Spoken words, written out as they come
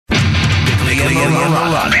and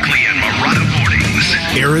Marotta mornings.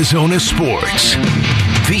 Arizona sports.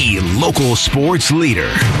 The local sports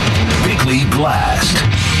leader. Bickley Blast.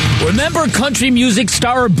 Remember country music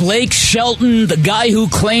star Blake Shelton, the guy who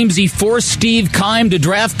claims he forced Steve Keim to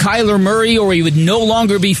draft Kyler Murray or he would no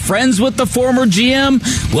longer be friends with the former GM?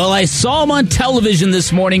 Well, I saw him on television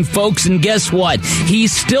this morning, folks, and guess what?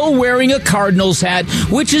 He's still wearing a Cardinals hat,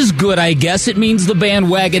 which is good, I guess. It means the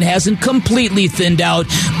bandwagon hasn't completely thinned out.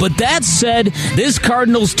 But that said, this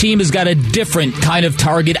Cardinals team has got a different kind of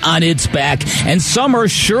target on its back, and some are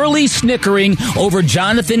surely snickering over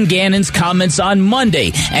Jonathan Gannon's comments on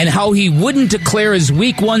Monday and how he wouldn't declare his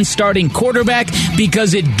Week 1 starting quarterback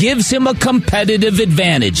because it gives him a competitive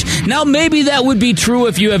advantage. Now, maybe that would be true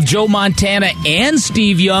if you have Joe Montana and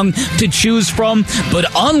Steve Young to choose from, but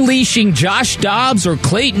unleashing Josh Dobbs or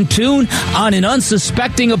Clayton Tune on an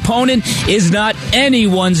unsuspecting opponent is not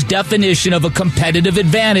anyone's definition of a competitive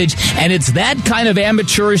advantage, and it's that kind of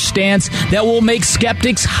amateurish stance that will make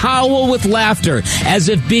skeptics howl with laughter, as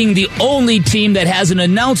if being the only team that hasn't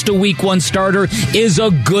announced a Week 1 starter is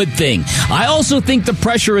a good thing. I also think the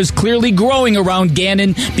pressure is clearly growing around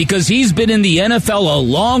Gannon because he's been in the NFL a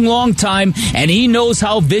long, long time, and he knows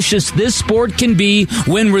how vicious this sport can be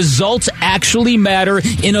when results actually matter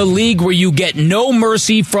in a league where you get no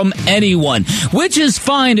mercy from anyone, which is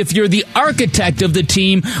fine if you're the architect of the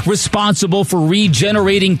team responsible for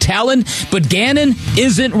regenerating talent, but Gannon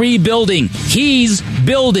isn't rebuilding. He's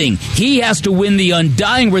building. He has to win the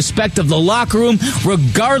undying respect of the locker room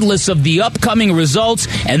regardless of the upcoming results,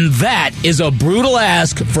 and that is a brutal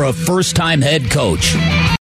ask for a first-time head coach.